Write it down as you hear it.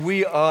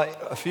We are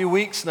a few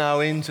weeks now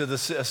into a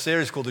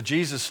series called The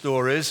Jesus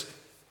Stories,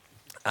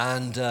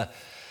 and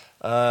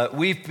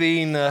we've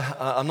been,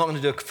 I'm not going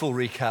to do a full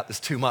recap, there's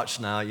too much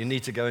now. You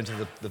need to go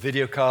into the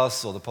video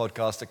casts or the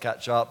podcast to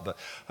catch up, but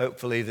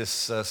hopefully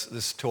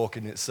this talk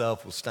in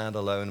itself will stand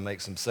alone and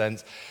make some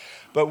sense.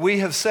 But we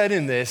have said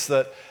in this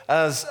that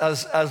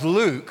as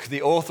Luke,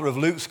 the author of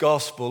Luke's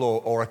gospel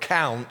or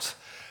account,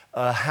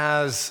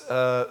 has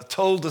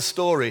told the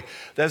story,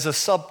 there's a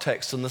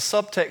subtext, and the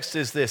subtext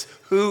is this: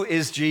 who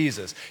is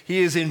Jesus?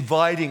 He is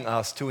inviting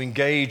us to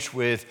engage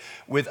with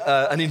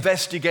an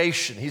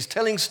investigation. He's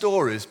telling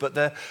stories, but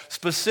they're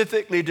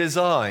specifically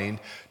designed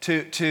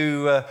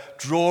to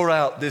draw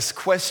out this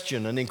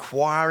question, an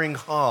inquiring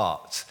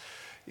heart,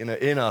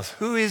 in us.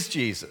 Who is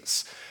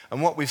Jesus?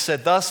 And what we've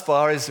said thus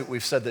far is that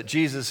we've said that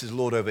Jesus is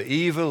Lord over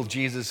evil,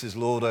 Jesus is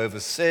Lord over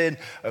sin,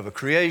 over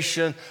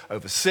creation,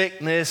 over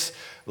sickness.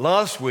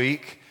 Last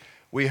week,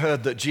 we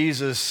heard that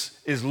Jesus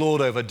is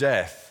Lord over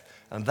death,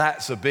 and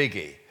that's a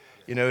biggie.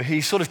 He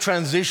sort of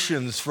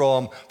transitions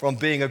from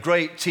being a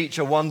great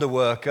teacher, wonder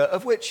worker,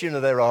 of which,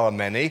 there are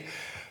many.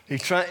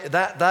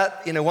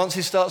 Once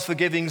he starts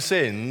forgiving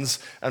sins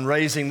and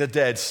raising the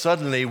dead,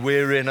 suddenly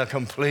we're in a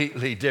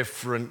completely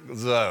different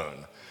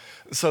zone.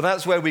 So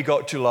that's where we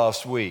got to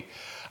last week.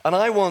 And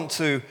I want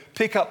to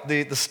pick up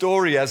the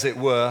story, as it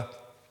were.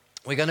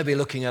 We're going to be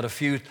looking at a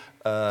few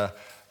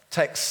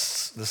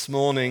texts this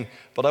morning,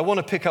 but I want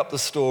to pick up the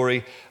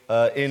story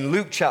in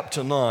Luke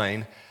chapter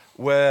 9,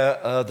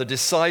 where the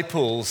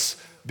disciples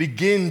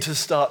begin to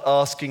start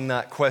asking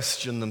that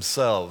question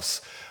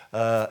themselves.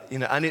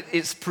 And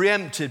it's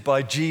preempted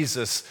by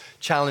Jesus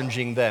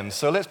challenging them.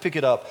 So let's pick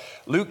it up.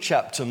 Luke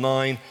chapter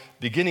 9,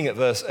 beginning at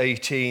verse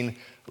 18.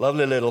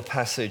 Lovely little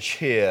passage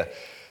here.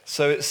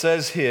 So it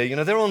says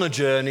here, they're on a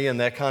journey and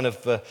they're kind of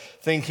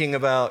thinking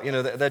about,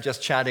 they're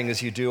just chatting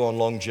as you do on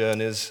long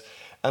journeys.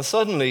 And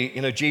suddenly,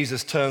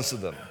 Jesus turns to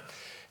them.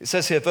 It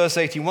says here, verse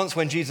 18, once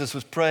when Jesus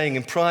was praying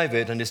in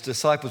private and his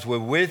disciples were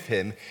with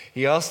him,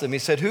 he asked them, he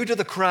said, "Who do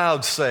the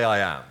crowd say I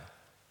am?"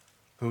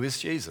 Who is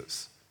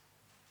Jesus?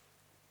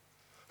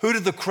 Who do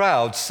the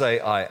crowd say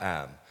I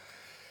am?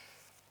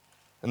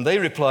 And they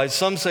replied,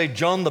 "Some say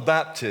John the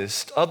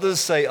Baptist, others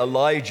say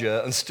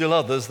Elijah, and still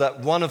others that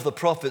one of the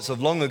prophets of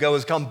long ago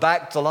has come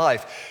back to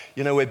life."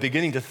 We're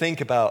beginning to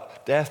think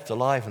about death to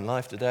life and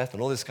life to death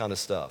and all this kind of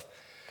stuff.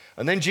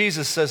 And then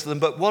Jesus says to them,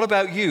 "But what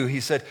about you?"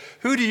 He said,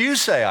 "Who do you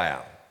say I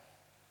am?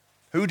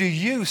 Who do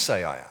you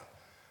say I am?"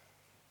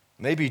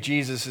 Maybe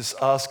Jesus is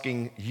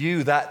asking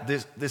you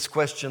this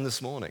question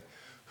this morning.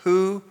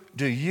 Who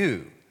do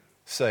you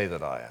say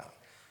that I am?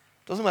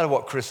 Doesn't matter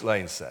what Chris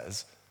Lane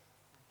says,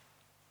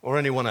 or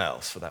anyone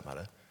else for that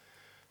matter.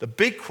 The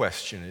big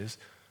question is,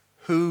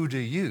 who do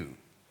you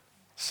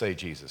say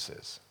Jesus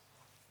is?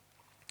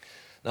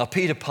 Now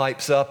Peter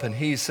pipes up and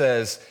he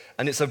says,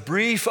 and it's a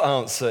brief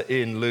answer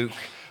in Luke.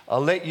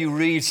 I'll let you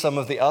read some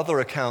of the other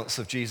accounts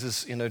of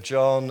Jesus,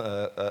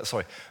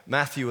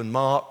 Matthew and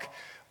Mark,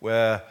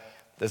 where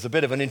there's a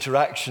bit of an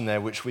interaction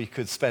there which we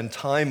could spend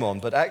time on.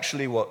 But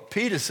actually what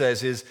Peter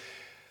says is,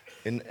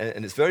 and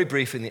it's very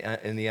brief in the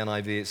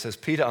NIV, it says,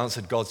 Peter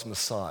answered, "God's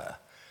Messiah."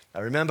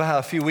 Now remember how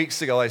a few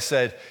weeks ago I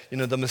said,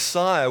 the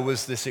Messiah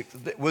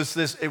it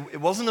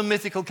wasn't a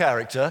mythical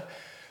character.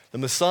 The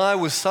Messiah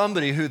was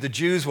somebody who the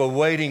Jews were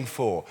waiting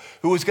for,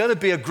 who was going to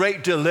be a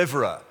great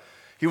deliverer.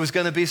 He was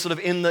going to be sort of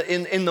in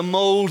the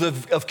mold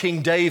of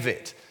King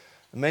David.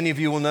 And many of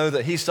you will know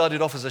that he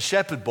started off as a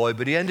shepherd boy,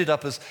 but he ended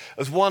up as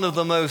one of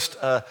the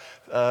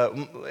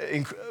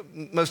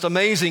most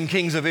amazing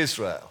kings of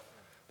Israel.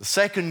 The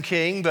second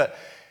king, but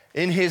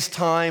in his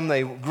time,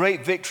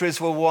 great victories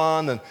were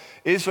won, and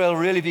Israel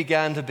really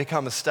began to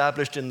become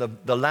established in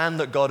the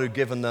land that God had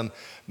given them.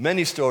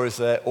 Many stories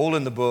there, all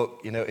in the book,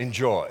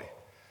 enjoy.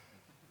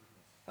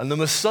 And the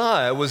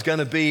Messiah was going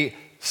to be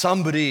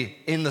somebody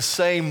in the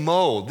same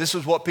mold. This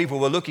was what people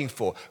were looking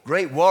for.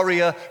 Great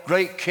warrior,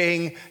 great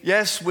king,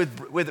 yes, with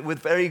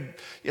very,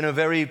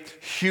 very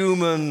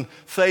human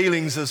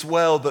failings as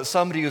well, but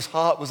somebody whose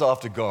heart was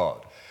after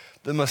God,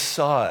 the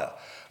Messiah.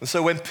 And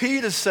so when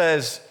Peter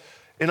says,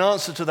 in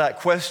answer to that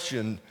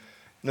question,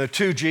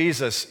 to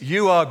Jesus,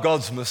 "You are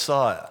God's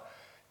Messiah,"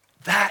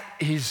 that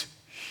is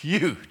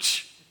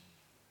huge.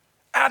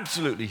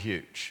 Absolutely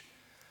huge.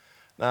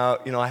 Now,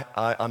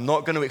 I'm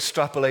not going to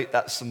extrapolate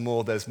that some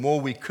more. There's more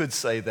we could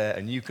say there,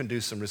 and you can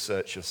do some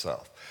research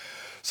yourself.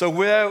 So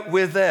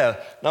we're there.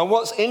 Now,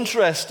 what's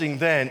interesting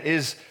then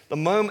is the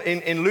moment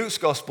in Luke's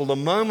gospel, the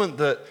moment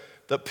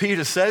that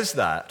Peter says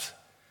that,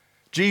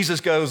 Jesus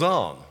goes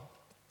on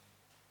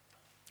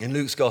in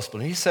Luke's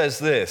gospel, and he says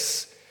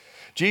this: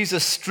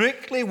 Jesus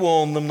strictly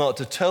warned them not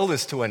to tell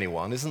this to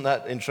anyone. Isn't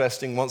that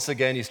interesting? Once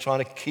again, he's trying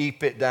to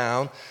keep it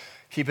down,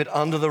 keep it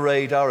under the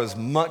radar as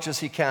much as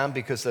he can,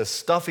 because there's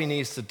stuff he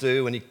needs to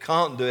do, and he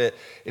can't do it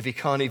if he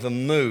can't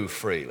even move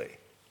freely.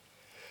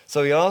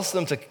 So he asks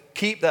them to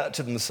keep that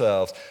to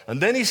themselves.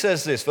 And then he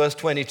says this, verse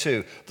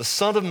 22, "The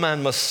Son of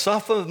Man must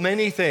suffer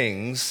many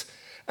things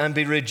and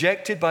be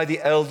rejected by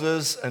the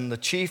elders and the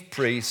chief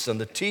priests and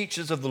the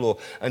teachers of the law,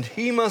 and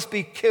he must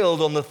be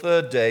killed on the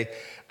third day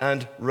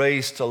and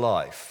raised to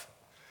life.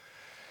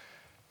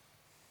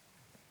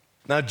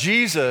 Now,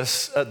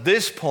 Jesus, at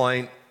this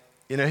point,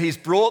 he's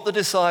brought the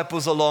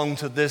disciples along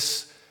to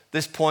this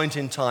point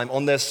in time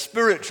on their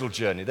spiritual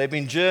journey. They've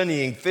been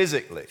journeying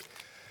physically,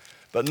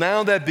 but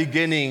now they're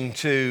beginning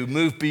to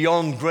move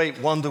beyond great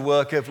wonder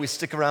worker. If we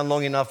stick around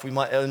long enough, we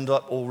might end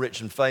up all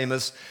rich and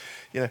famous.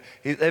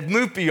 They've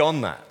moved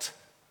beyond that.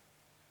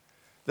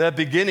 They're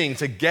beginning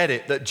to get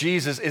it that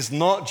Jesus is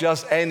not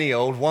just any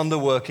old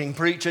wonder-working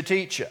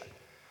preacher-teacher.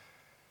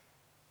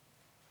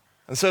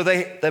 And so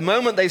the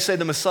moment they say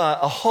the Messiah,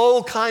 a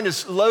whole kind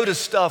of load of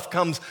stuff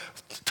comes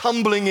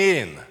tumbling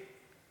in,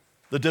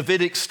 the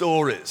Davidic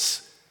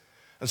stories.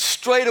 And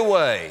straight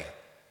away,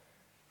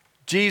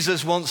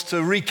 Jesus wants to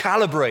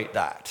recalibrate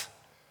that.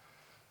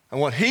 And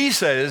what he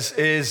says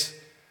is,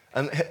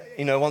 and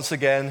once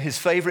again, his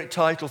favorite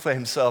title for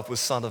himself was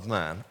Son of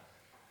Man.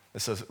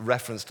 This is a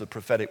reference to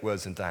prophetic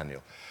words in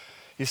Daniel.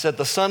 He said,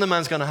 the Son of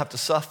Man's going to have to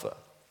suffer.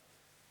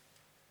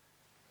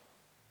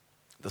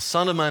 The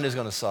Son of Man is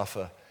going to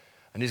suffer,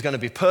 and he's going to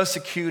be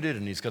persecuted,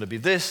 and he's going to be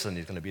this, and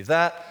he's going to be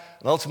that,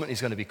 and ultimately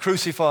he's going to be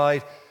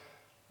crucified,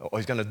 or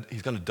he's going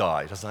to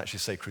die. It doesn't actually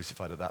say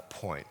crucified at that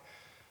point.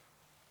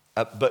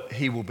 But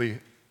he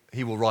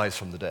will rise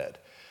from the dead.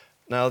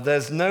 Now,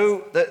 there's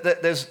no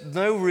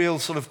real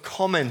sort of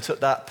comment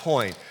at that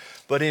point,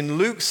 but in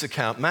Luke's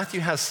account, Matthew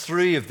has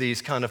 3 of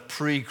these kind of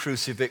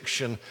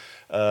pre-crucifixion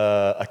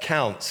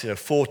accounts,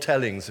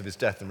 foretellings of his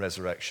death and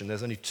resurrection.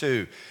 There's only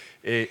 2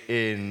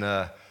 in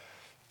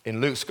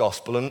Luke's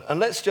gospel, and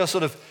let's just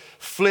sort of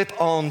flip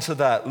on to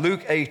that.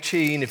 Luke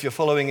 18, if you're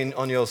following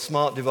on your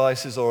smart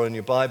devices or in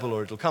your Bible,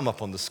 or it'll come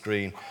up on the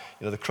screen,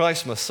 the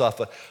Christ must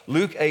suffer.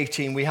 Luke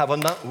 18, we have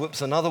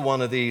another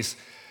one of these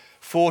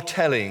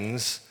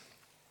foretellings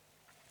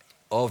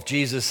of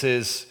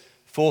Jesus'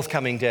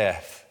 forthcoming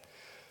death.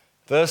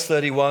 Verse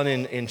 31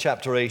 in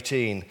chapter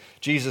 18,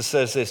 Jesus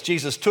says this,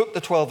 Jesus took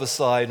the 12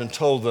 aside and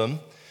told them,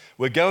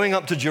 we're going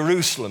up to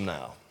Jerusalem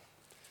now,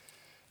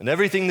 and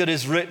everything that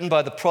is written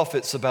by the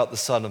prophets about the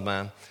Son of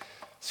Man.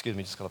 Excuse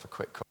me, just got off a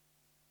quick call.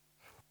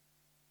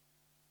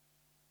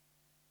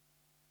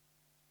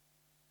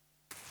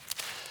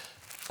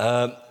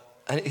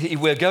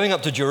 We're going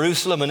up to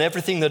Jerusalem, and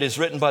everything that is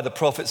written by the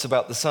prophets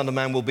about the Son of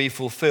Man will be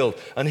fulfilled.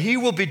 And he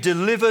will be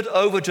delivered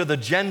over to the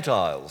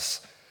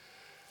Gentiles.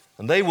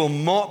 And they will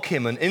mock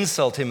him and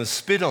insult him and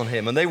spit on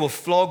him, and they will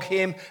flog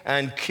him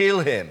and kill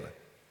him.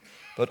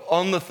 But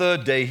on the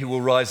third day he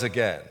will rise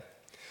again.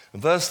 In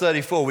verse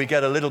 34, we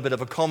get a little bit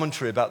of a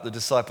commentary about the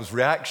disciples'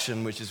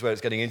 reaction, which is where it's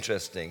getting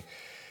interesting.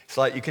 It's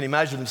like you can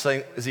imagine them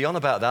saying, is he on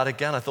about that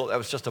again? I thought that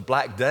was just a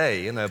black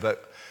day,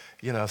 but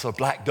so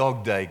Black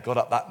Dog Day. Got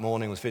up that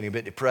morning, was feeling a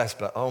bit depressed,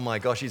 but oh my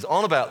gosh, he's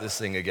on about this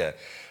thing again.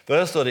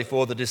 Verse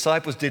 34, the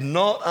disciples did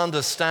not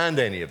understand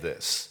any of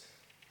this.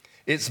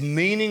 Its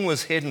meaning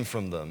was hidden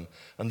from them,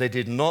 and they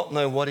did not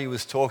know what he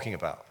was talking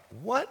about.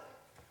 What?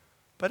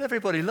 But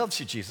everybody loves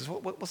you, Jesus.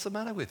 What's the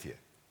matter with you?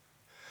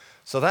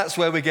 So that's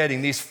where we're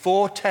getting these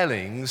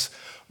foretellings,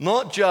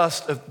 not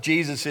just of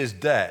Jesus'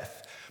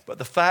 death, but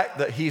the fact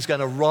that he's going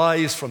to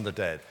rise from the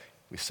dead.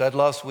 We said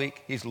last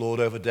week, he's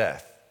Lord over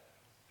death.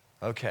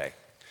 Okay,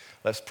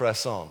 let's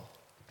press on.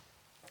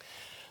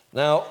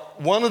 Now,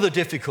 one of the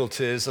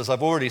difficulties, as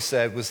I've already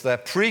said, was their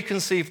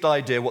preconceived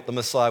idea what the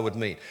Messiah would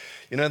mean.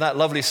 That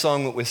lovely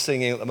song that we're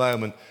singing at the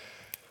moment,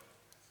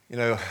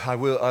 I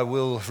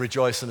will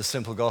rejoice in the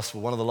simple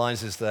gospel. One of the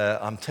lines is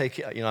there, I'm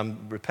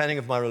repenting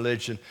of my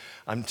religion,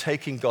 I'm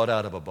taking God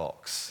out of a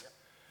box.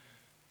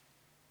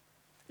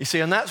 You see,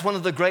 and that's one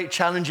of the great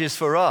challenges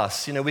for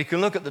us. We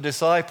can look at the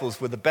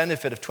disciples with the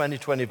benefit of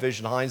 20/20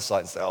 vision hindsight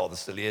and say, oh, the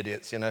silly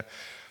idiots,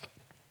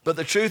 But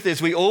the truth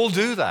is, we all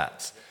do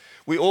that.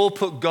 We all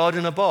put God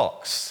in a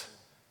box.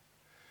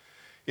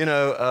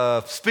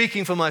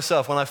 Speaking for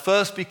myself, when I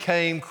first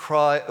became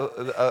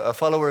a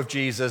follower of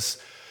Jesus,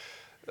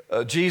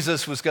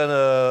 Jesus was going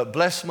to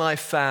bless my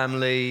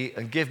family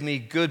and give me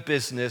good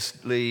business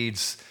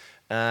leads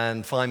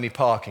and find me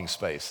parking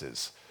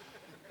spaces.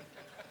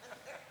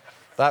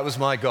 That was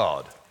my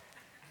God.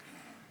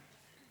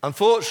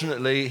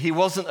 Unfortunately, he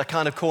wasn't a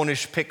kind of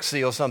Cornish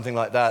pixie or something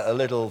like that, a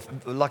little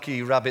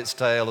lucky rabbit's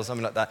tail or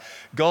something like that.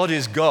 God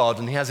is God,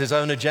 and he has his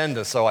own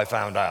agenda, so I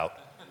found out.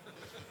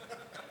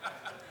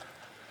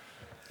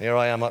 Here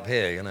I am up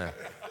here,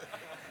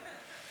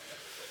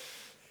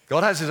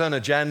 God has his own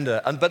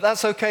agenda, but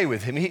that's okay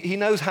with him. He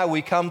knows how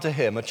we come to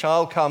him. A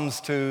child comes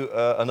to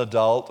an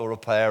adult or a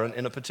parent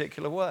in a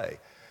particular way.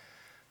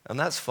 And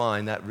that's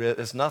fine.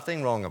 There's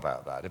nothing wrong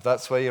about that. If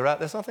that's where you're at,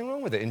 there's nothing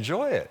wrong with it.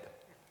 Enjoy it.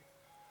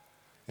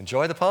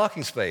 Enjoy the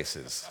parking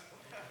spaces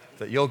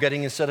that you're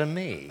getting instead of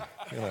me.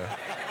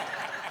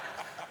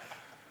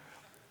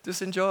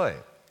 Just enjoy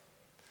it.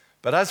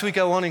 But as we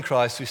go on in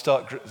Christ,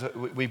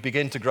 we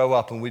begin to grow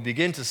up and we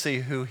begin to see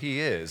who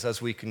he is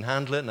as we can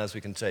handle it and as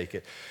we can take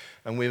it.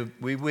 And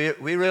we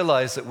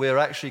realize that we're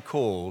actually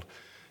called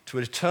to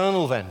an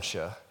eternal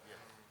venture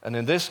And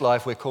in this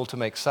life, we're called to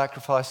make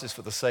sacrifices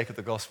for the sake of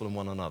the gospel and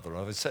one another.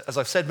 As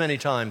I've said many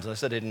times, and I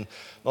said it in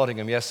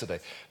Nottingham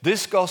yesterday,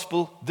 this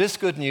gospel, this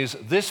good news,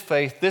 this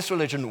faith, this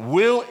religion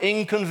will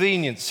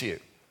inconvenience you.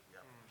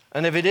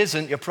 And if it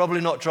isn't, you're probably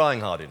not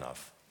trying hard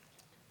enough.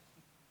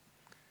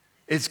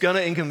 It's going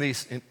to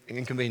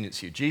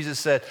inconvenience you. Jesus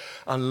said,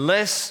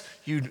 unless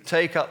you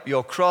take up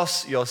your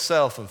cross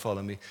yourself and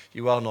follow me,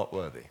 you are not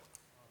worthy.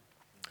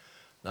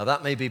 Now,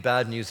 that may be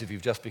bad news if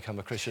you've just become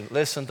a Christian.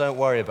 Listen, don't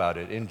worry about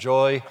it.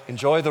 Enjoy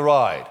the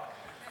ride.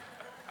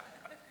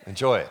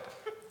 Enjoy it.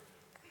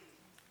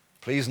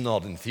 Please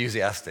nod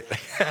enthusiastically.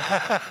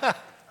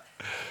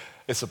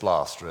 It's a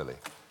blast, really.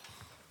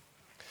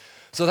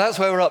 So that's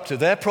where we're up to.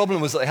 Their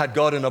problem was that they had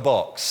God in a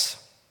box.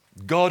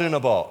 God in a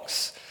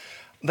box.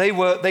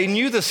 They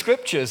knew the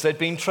Scriptures. They'd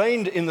been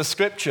trained in the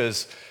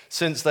Scriptures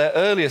since their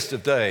earliest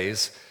of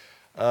days.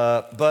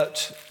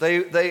 But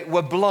they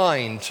were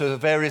blind to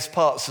various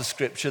parts of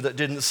Scripture that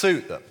didn't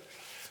suit them.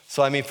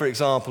 So, I mean, for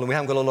example, and we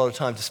haven't got a lot of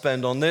time to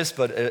spend on this,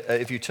 but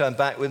if you turn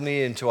back with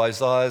me into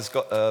Isaiah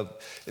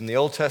in the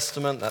Old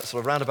Testament, that's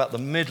sort of around about the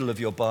middle of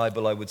your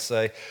Bible, I would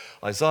say.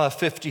 Isaiah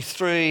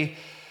 53,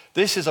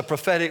 this is a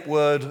prophetic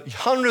word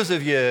hundreds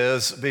of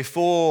years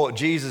before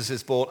Jesus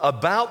is born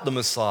about the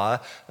Messiah,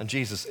 and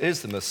Jesus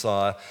is the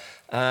Messiah.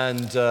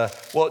 And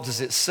what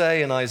does it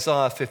say in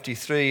Isaiah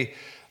 53?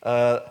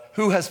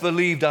 Who has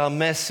believed our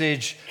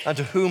message, and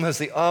to whom has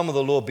the arm of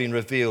the Lord been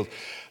revealed?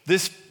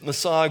 This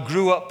Messiah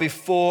grew up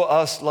before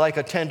us like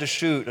a tender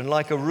shoot and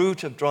like a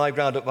root of dry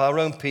ground of our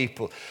own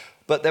people.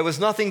 But there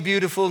was nothing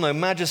beautiful, no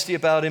majesty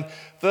about him.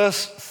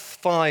 Verse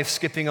 5,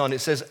 skipping on, it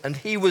says, and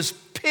he was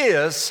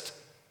pierced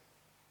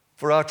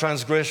for our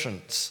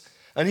transgressions,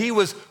 and he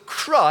was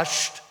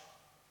crushed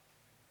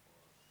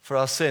for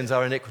our sins,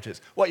 our iniquities.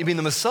 What, you mean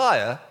the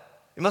Messiah?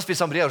 It must be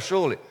somebody else,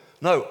 surely.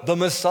 No, the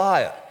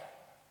Messiah.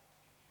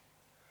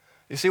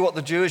 You see, what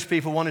the Jewish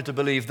people wanted to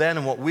believe then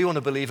and what we want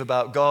to believe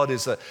about God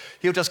is that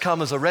he'll just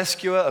come as a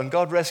rescuer, and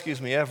God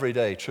rescues me every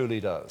day, truly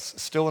does.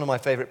 It's still one of my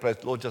favorite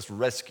prayers, Lord, just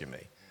rescue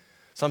me.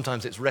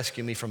 Sometimes it's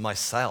rescue me from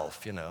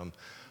myself, you know.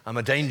 I'm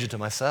a danger to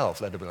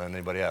myself, let alone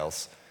anybody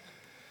else.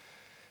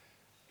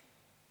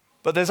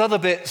 But there's other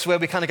bits where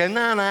we kind of go,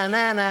 na, na,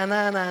 na, na,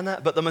 na, na, na.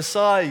 But the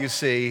Messiah, you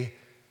see,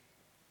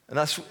 and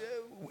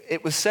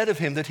it was said of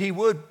him that he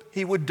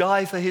would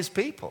die for his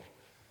people.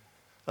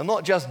 And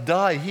not just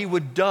die, he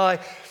would die,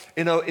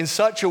 you know, in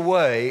such a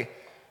way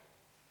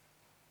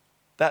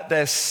that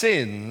their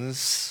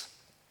sins,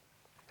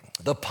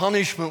 the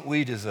punishment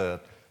we deserve,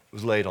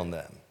 was laid on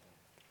them.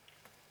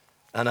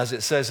 And as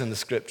it says in the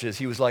Scriptures,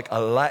 he would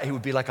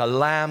be like a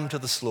lamb to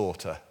the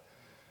slaughter.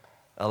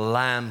 A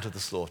lamb to the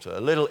slaughter.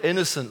 A little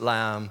innocent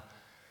lamb,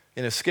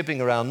 you know, skipping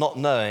around, not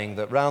knowing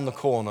that round the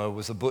corner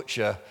was a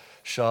butcher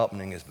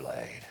sharpening his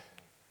blade.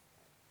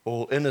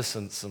 All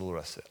innocence and all the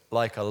rest of it.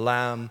 Like a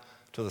lamb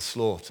to the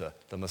slaughter,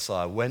 the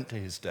Messiah went to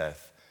his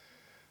death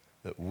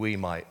that we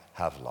might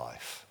have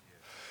life.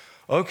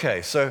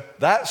 Okay, so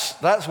that's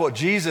what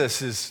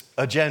Jesus'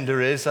 agenda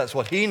is. That's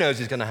what he knows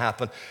is going to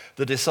happen.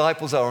 The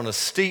disciples are on a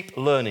steep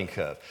learning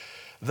curve.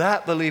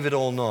 That, believe it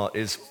or not,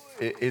 is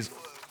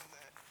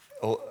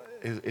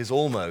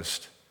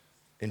almost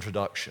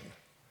introduction.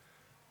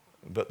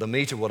 But the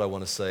meat of what I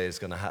want to say is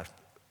going to have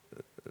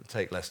to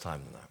take less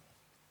time than that.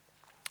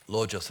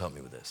 Lord, just help me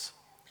with this.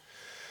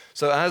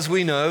 So as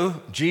we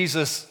know,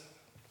 Jesus,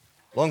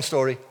 long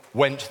story,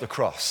 went to the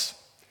cross.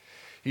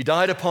 He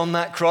died upon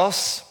that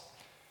cross.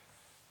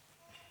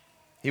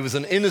 He was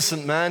an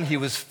innocent man. He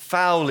was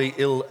foully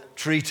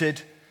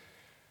ill-treated.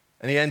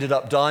 And he ended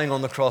up dying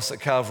on the cross at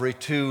Calvary.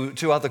 Two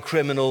other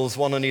criminals,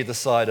 one on either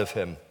side of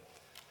him.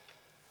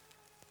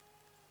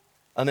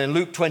 And then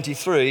Luke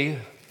 23,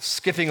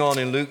 skipping on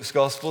in Luke's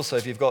gospel, so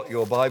if you've got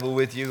your Bible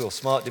with you or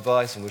smart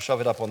device, and we'll shove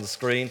it up on the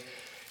screen,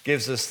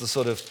 gives us the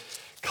sort of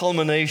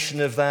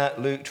culmination of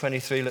that. Luke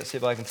 23, let's see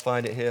if I can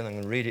find it here, and I'm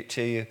going to read it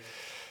to you.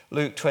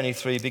 Luke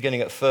 23,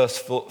 beginning at verse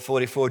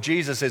 44,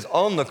 Jesus is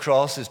on the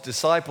cross. His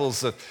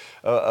disciples are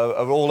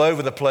all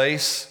over the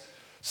place.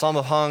 Some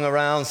have hung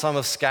around, some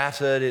have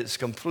scattered. It's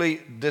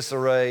complete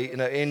disarray. You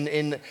know,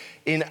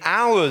 in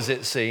hours,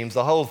 it seems,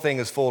 the whole thing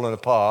has fallen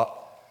apart.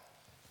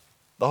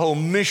 The whole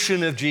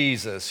mission of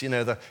Jesus, you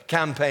know, the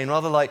campaign,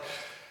 rather like,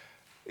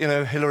 you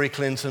know, Hillary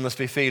Clinton must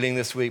be feeling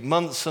this week,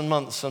 months and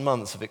months and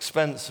months of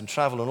expense and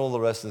travel and all the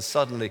rest, and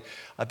suddenly,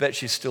 I bet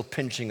she's still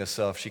pinching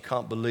herself. She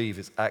can't believe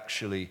it's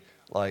actually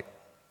like,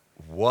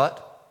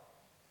 what?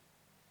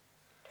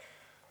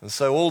 And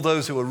so all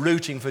those who were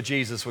rooting for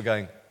Jesus were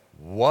going,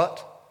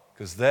 what?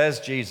 Because there's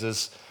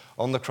Jesus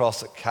on the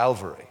cross at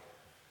Calvary,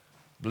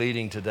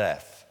 bleeding to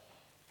death.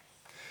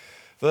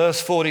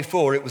 Verse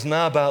 44, it was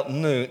now about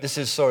noon.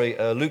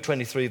 Luke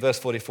 23, verse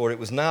 44. It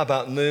was now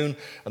about noon,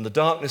 and the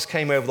darkness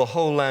came over the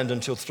whole land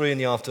until 3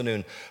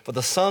 p.m, for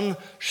the sun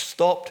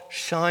stopped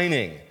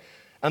shining,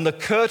 and the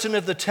curtain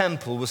of the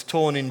temple was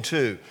torn in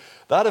two.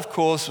 That, of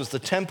course, was the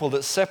temple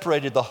that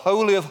separated the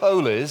Holy of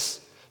Holies,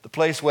 the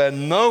place where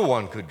no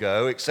one could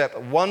go except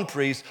one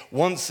priest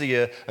once a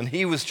year, and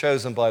he was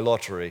chosen by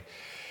lottery.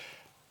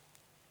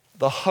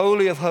 the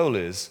Holy of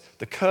Holies,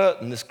 the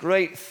curtain, this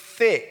great,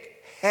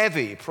 thick,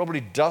 heavy, probably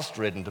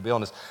dust-ridden, to be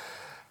honest,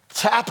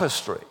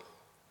 tapestry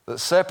that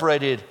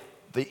separated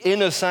the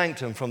inner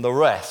sanctum from the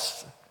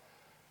rest,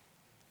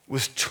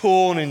 was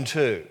torn in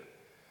two.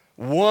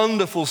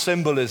 Wonderful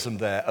symbolism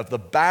there of the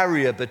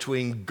barrier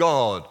between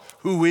God,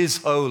 who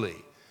is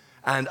holy,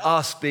 and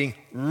us being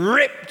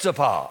ripped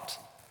apart,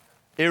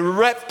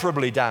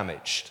 irreparably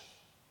damaged,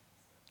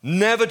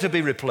 never to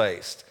be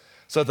replaced,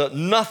 so that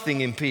nothing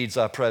impedes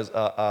our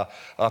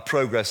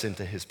progress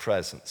into his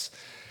presence.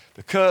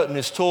 The curtain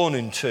is torn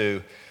in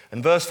two.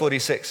 In verse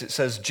 46, it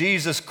says,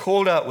 Jesus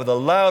called out with a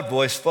loud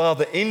voice,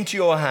 Father, into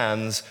your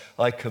hands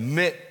I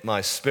commit my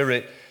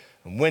spirit.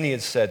 And when he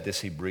had said this,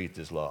 he breathed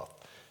his last.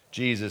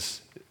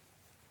 Jesus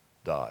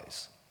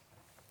dies.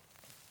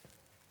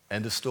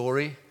 End of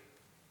story?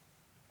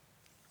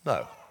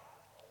 No.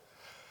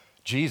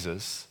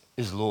 Jesus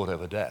is Lord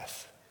over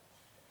death.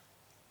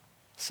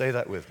 Say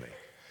that with me.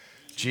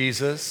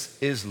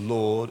 Jesus is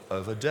Lord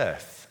over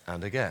death.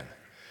 And again,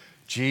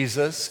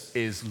 Jesus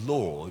is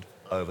Lord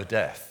over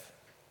death.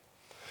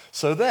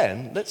 So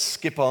then, let's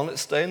skip on,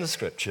 let's stay in the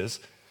scriptures.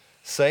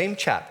 Same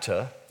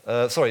chapter,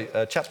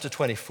 chapter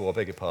 24,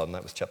 beg your pardon,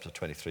 that was chapter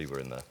 23 we're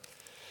in there.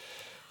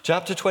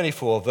 Chapter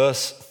 24,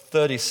 verse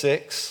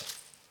 36.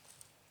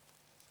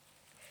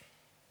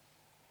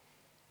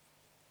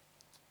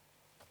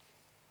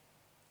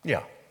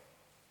 Yeah.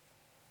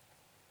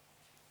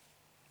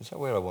 Is that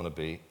where I want to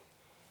be?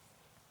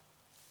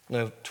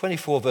 No,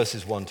 24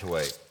 verses 1 to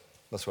 8.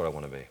 That's where I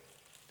want to be.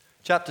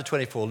 Chapter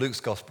 24, Luke's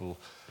Gospel,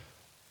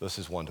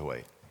 verses 1 to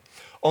 8.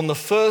 On the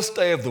first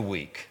day of the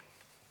week,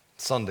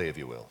 Sunday if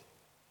you will,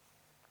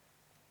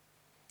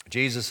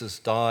 Jesus has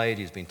died,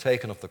 he's been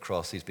taken off the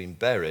cross, he's been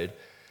buried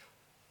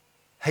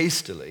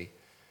hastily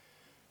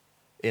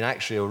in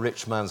actually a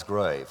rich man's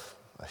grave,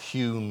 a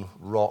hewn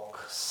rock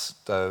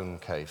stone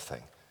cave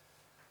thing.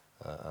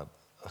 A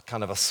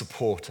kind of a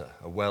supporter,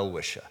 a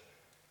well-wisher,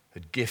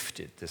 had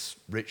gifted this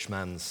rich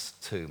man's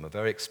tomb, a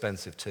very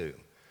expensive tomb,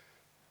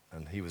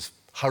 and he was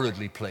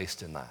hurriedly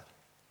placed in that.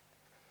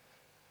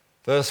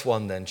 Verse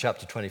 1 then,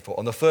 chapter 24.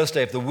 On the first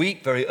day of the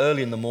week, very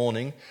early in the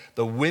morning,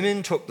 the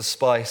women took the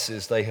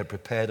spices they had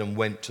prepared and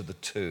went to the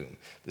tomb.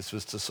 This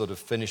was to sort of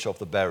finish off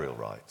the burial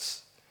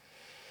rites.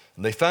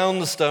 And they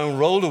found the stone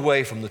rolled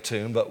away from the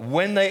tomb, but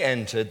when they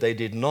entered, they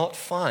did not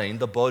find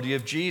the body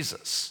of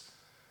Jesus.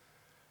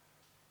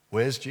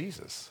 Where's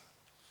Jesus?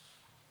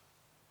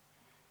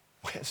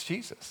 Where's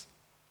Jesus?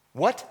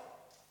 What?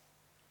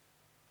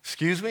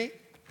 Excuse me?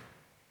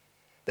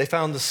 They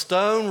found the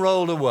stone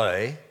rolled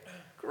away,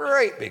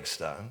 great big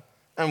stone,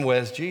 and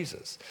where's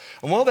Jesus?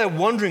 And while they're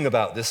wondering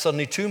about this,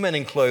 suddenly two men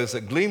in clothes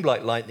that gleamed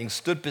like lightning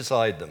stood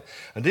beside them.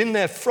 And in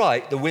their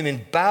fright, the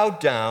women bowed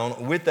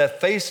down with their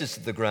faces to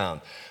the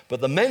ground.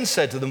 But the men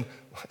said to them,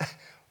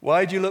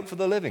 why do you look for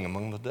the living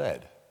among the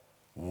dead?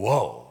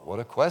 Whoa, what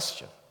a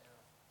question.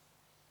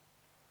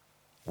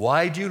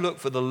 Why do you look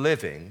for the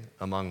living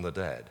among the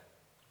dead?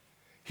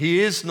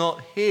 He is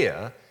not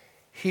here,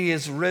 he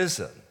is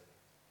risen.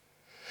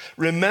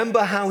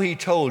 Remember how he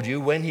told you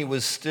when he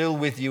was still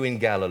with you in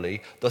Galilee,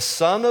 the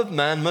Son of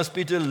Man must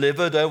be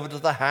delivered over to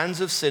the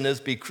hands of sinners,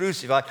 be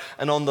crucified,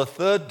 and on the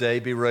third day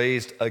be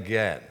raised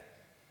again.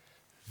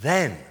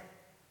 Then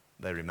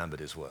they remembered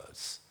his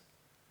words.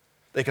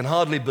 They can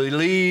hardly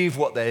believe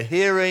what they're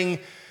hearing.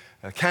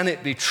 Can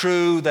it be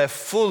true? They're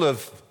full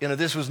of,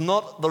 this was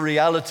not the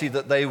reality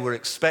that they were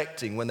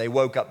expecting when they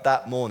woke up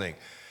that morning.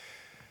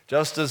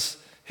 Just as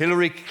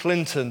Hillary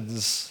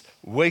Clinton's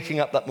waking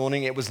up that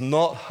morning, it was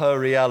not her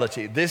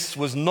reality. This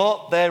was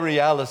not their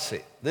reality.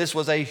 This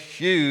was a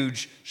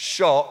huge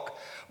shock.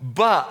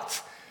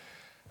 But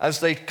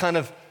as they kind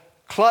of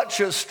clutch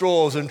at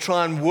straws and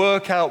try and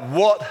work out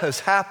what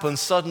has happened,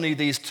 suddenly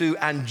these two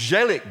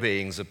angelic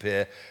beings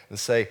appear and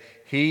say,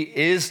 he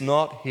is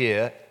not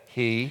here,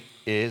 he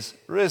is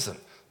risen,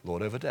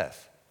 Lord over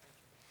death.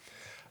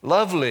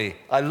 Lovely.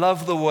 I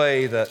love the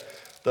way that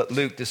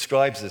Luke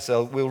describes this.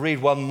 We'll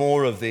read one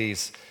more of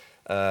these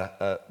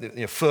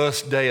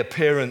first day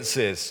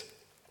appearances.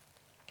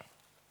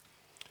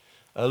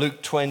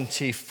 Luke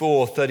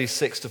 24,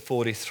 36 to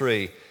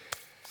 43.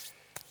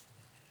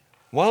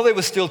 While they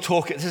were still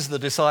talking, this is the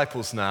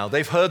disciples now,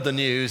 they've heard the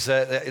news.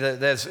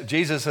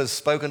 Jesus has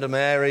spoken to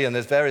Mary, and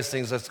there's various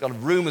things. There's kind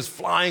of rumors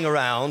flying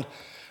around,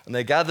 and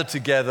they gather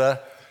together,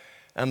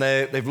 and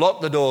they've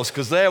locked the doors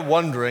because they're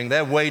wondering,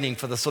 they're waiting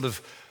for the sort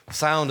of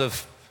sound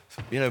of,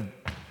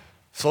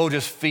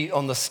 soldiers' feet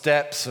on the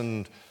steps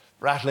and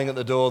rattling at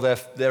the door.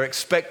 They're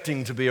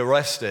expecting to be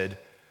arrested.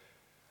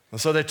 And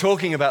so they're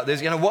talking about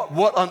this.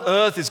 What on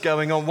earth is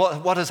going on?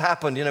 What has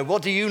happened?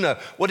 What do you know?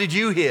 What did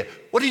you hear?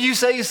 What did you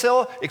say you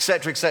saw?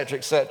 Etc., etc.,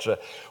 etc.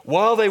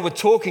 While they were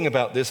talking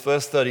about this,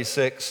 verse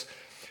 36,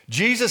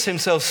 Jesus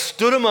himself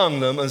stood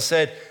among them and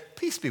said,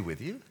 peace be with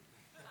you.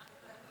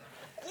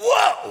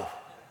 Whoa!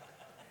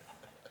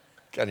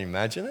 Can you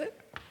imagine it?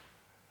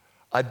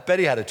 I bet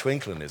he had a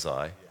twinkle in his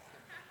eye.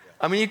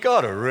 I mean, you've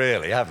got to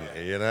really, haven't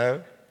you,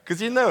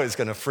 Because it's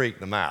going to freak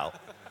them out.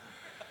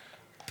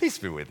 Peace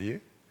be with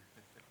you.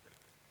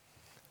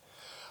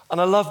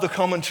 And I love the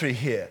commentary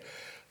here.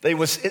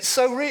 It's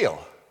so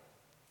real.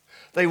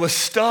 They were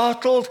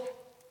startled,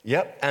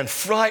 and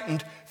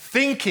frightened,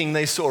 thinking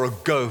they saw a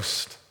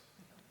ghost.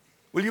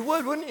 Well, you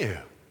would, wouldn't you?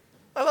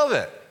 I love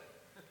it.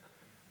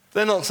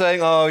 They're not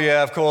saying, oh,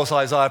 yeah, of course,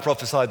 Isaiah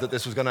prophesied that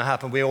this was going to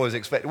happen. We always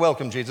expect,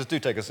 welcome, Jesus, do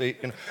take a seat.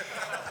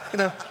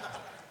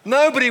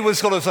 Nobody was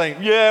sort of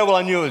saying, yeah, well,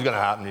 I knew it was going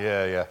to happen.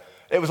 Yeah.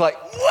 It was like,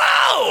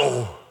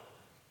 wow!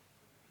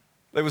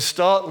 They were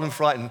startled and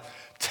frightened,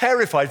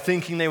 terrified,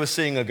 thinking they were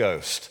seeing a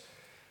ghost.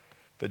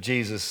 But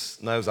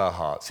Jesus knows our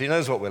hearts. He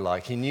knows what we're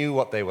like. He knew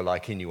what they were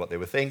like. He knew what they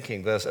were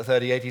thinking. Verse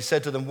 38, he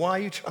said to them, why are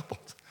you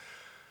troubled?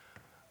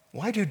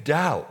 Why do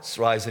doubts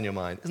rise in your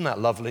mind? Isn't that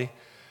lovely?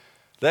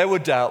 There were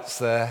doubts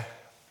there.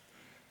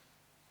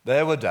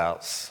 There were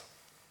doubts.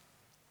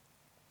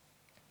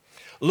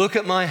 Look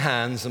at my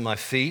hands and my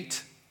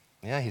feet.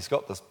 Yeah, he's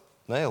got the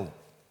nail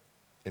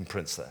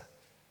imprints there.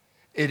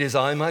 It is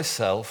I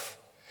myself.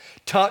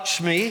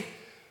 Touch me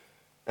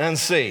and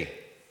see.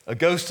 A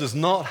ghost does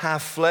not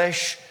have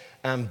flesh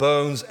and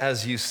bones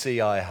as you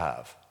see I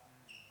have.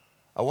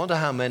 I wonder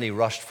how many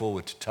rushed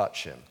forward to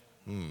touch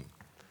him.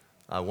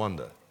 I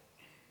wonder.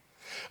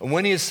 And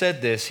when he had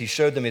said this, he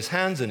showed them his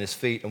hands and his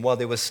feet, and while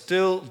they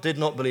did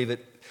not believe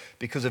it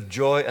because of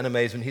joy and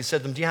amazement, he said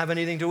to them, do you have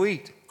anything to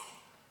eat?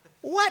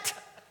 What?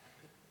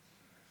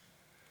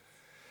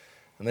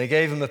 And they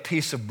gave him a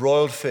piece of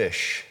broiled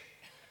fish,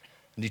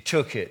 and he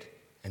took it,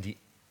 and he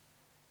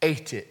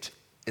ate it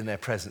in their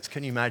presence.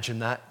 Can you imagine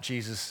that?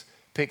 Jesus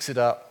picks it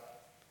up.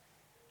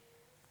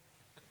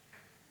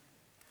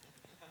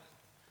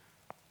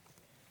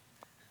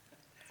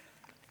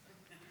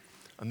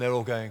 And they're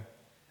all going,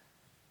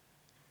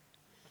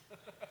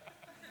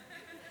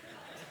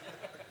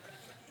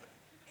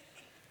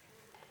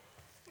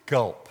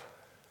 gulp.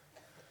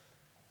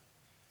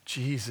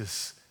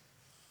 Jesus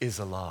is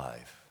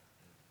alive.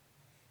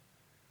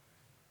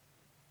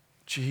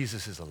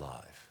 Jesus is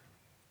alive.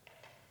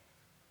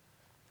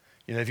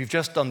 If you've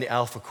just done the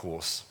Alpha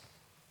course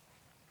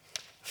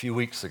a few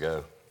weeks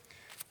ago,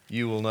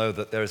 you will know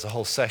that there is a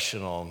whole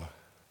session on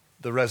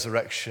the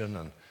resurrection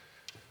and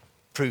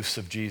proofs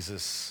of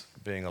Jesus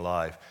being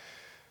alive.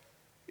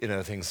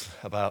 Things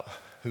about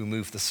who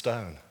moved the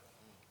stone.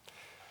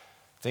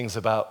 Things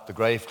about the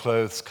grave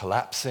clothes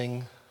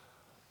collapsing,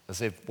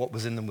 as if what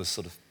was in them was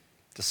sort of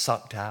just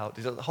sucked out.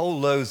 There's a whole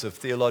loads of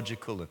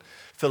theological and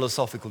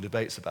philosophical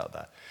debates about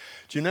that.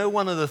 Do you know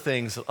one of the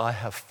things that I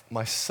have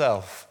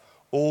myself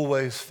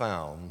always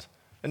found,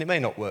 and it may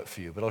not work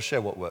for you, but I'll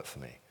share what worked for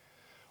me,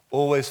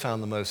 always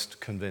found the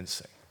most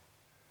convincing,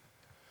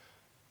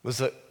 was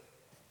that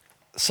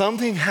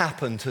something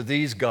happened to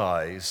these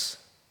guys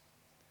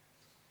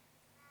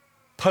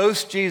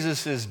post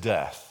Jesus'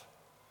 death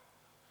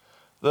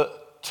that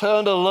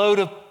turned a load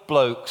of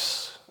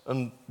blokes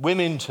and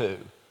women too,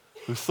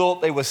 who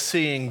thought they were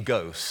seeing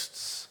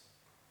ghosts,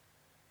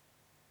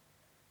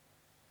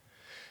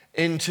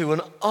 into an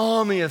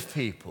army of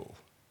people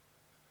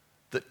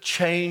that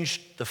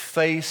changed the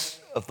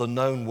face of the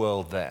known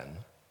world then,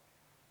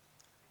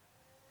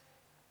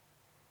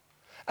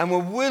 and were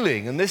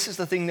willing, and this is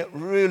the thing that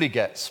really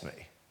gets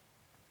me,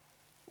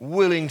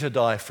 willing to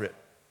die for it.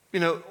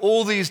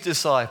 All these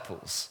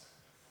disciples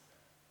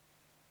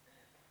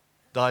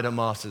died a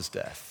martyr's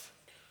death.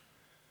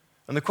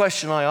 And the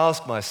question I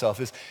ask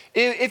myself is,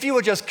 if you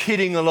were just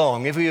kidding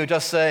along, if you were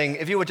just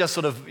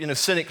sort of,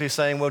 cynically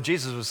saying, well,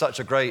 Jesus was such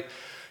a great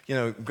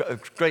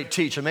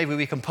teacher, maybe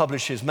we can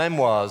publish his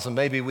memoirs, and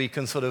maybe we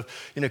can sort of,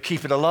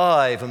 keep it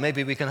alive, and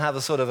maybe we can have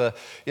a sort of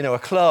a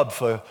club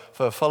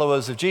for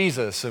followers of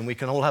Jesus, and we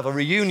can all have a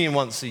reunion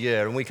once a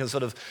year, and we can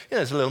sort of,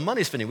 there's a little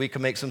money spinning. We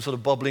can make some sort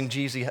of bobbling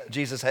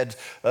Jesus head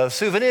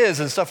souvenirs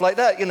and stuff like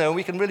that.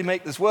 We can really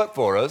make this work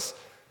for us.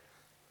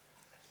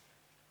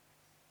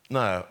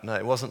 No,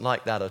 it wasn't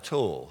like that at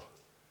all.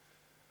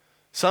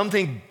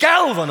 Something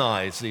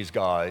galvanized these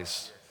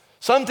guys,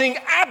 something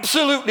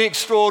absolutely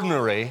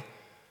extraordinary,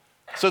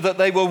 so that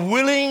they were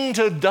willing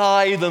to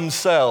die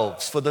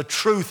themselves for the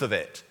truth of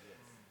it.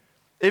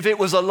 If it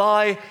was a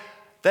lie,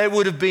 there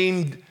would have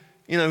been,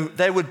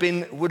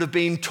 would have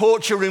been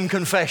torture room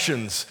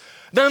confessions.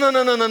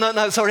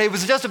 No, sorry, it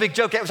was just a big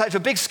joke. It was actually a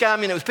big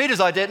scam. It was Peter's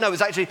idea. No, it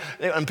was actually,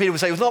 and Peter would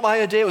say, it was not my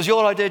idea, it was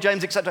your idea,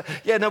 James, etc.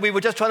 Yeah, no, we were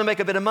just trying to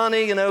make a bit of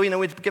money,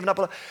 we'd given up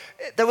a lot.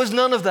 There was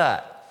none of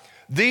that.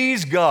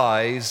 These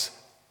guys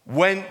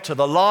went to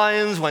the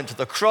lions, went to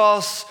the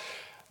cross.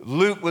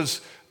 Luke was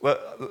he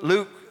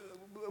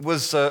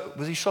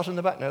shot in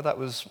the back? No, that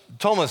was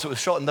Thomas who was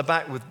shot in the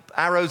back with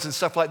arrows and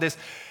stuff like this.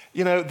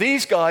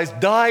 These guys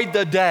died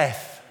the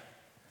death.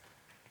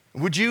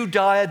 Would you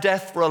die a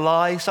death for a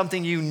lie,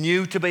 something you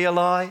knew to be a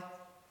lie?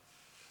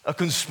 A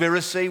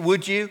conspiracy,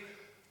 would you?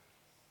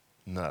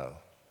 No.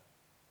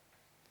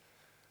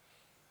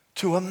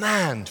 To a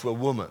man, to a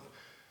woman,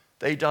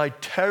 they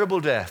died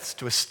terrible deaths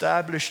to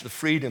establish the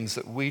freedoms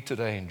that we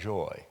today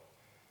enjoy,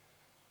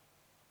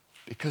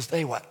 because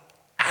they were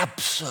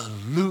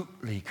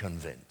absolutely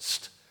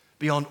convinced,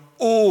 beyond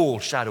all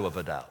shadow of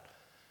a doubt,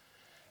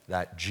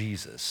 that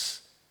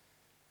Jesus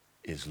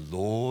is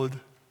Lord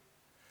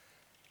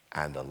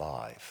and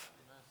alive.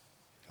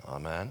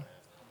 Amen.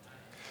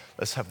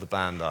 Let's have the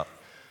band up.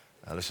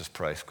 Let's just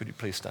pray. Could you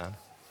please stand?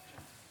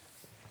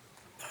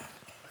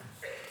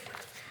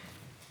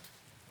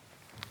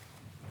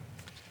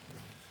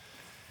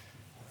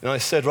 I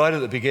said right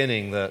at the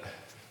beginning that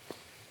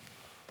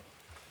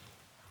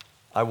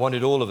I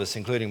wanted all of us,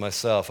 including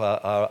myself,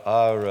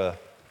 our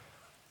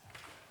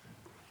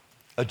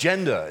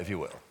agenda, if you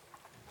will,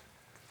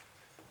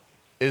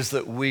 is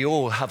that we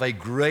all have a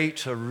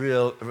greater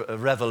real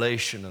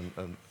revelation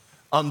and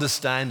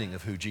understanding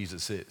of who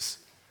Jesus is.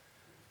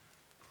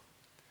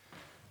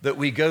 That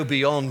we go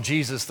beyond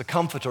Jesus the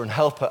comforter and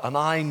helper, and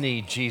I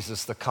need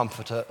Jesus the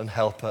comforter and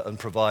helper and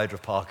provider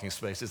of parking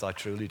spaces, I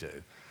truly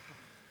do.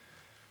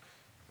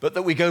 But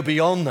that we go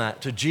beyond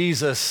that to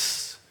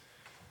Jesus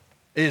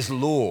is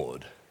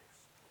Lord.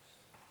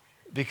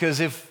 Because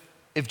if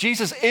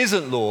Jesus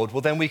isn't Lord,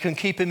 well then we can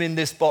keep him in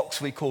this box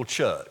we call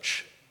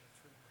church.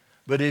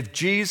 But if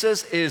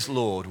Jesus is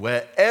Lord,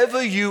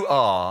 wherever you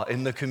are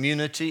in the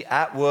community,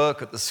 at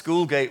work, at the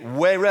school gate,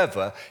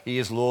 wherever, he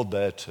is Lord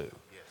there too.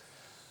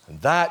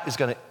 And that is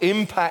going to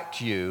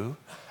impact you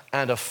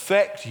and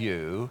affect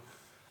you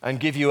and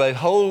give you a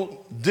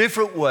whole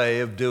different way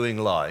of doing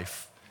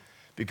life,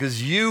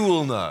 because you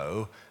will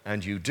know,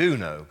 and you do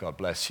know, God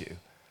bless you,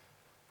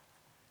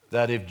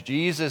 that if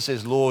Jesus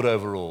is Lord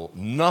over all,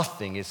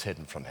 nothing is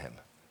hidden from him.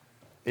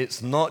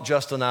 It's not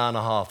just an hour and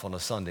a half on a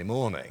Sunday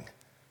morning.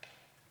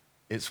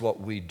 It's what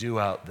we do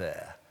out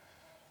there.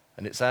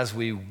 And it's as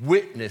we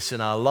witness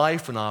in our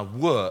life and our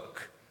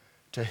work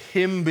to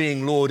him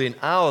being Lord in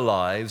our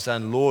lives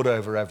and Lord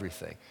over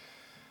everything,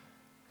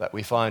 that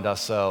we find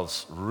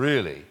ourselves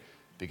really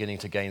beginning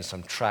to gain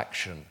some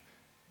traction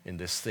in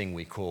this thing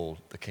we call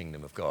the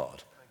kingdom of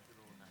God.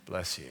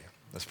 Bless you.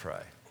 Let's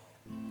pray.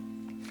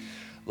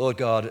 Lord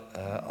God,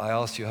 I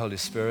ask you, Holy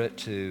Spirit,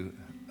 to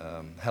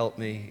help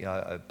me.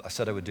 I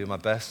said I would do my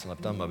best, and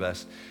I've done my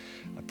best.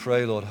 I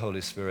pray, Lord, Holy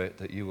Spirit,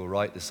 that you will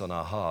write this on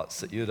our hearts,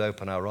 that you'd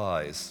open our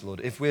eyes. Lord,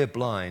 if we're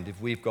blind, if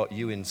we've got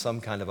you in some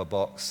kind of a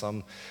box,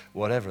 some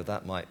whatever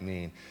that might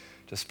mean,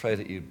 just pray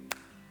that you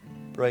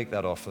break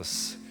that off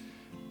us,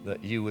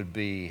 that you would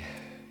be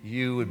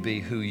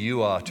who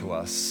you are to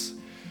us,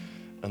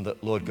 and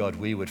that, Lord God,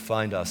 we would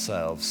find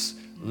ourselves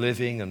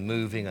living and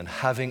moving and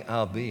having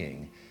our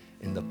being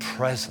in the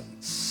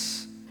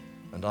presence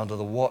and under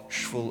the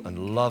watchful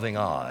and loving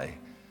eye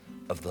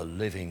of the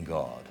living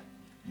God.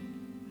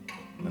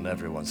 And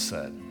everyone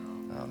said,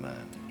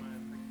 Amen.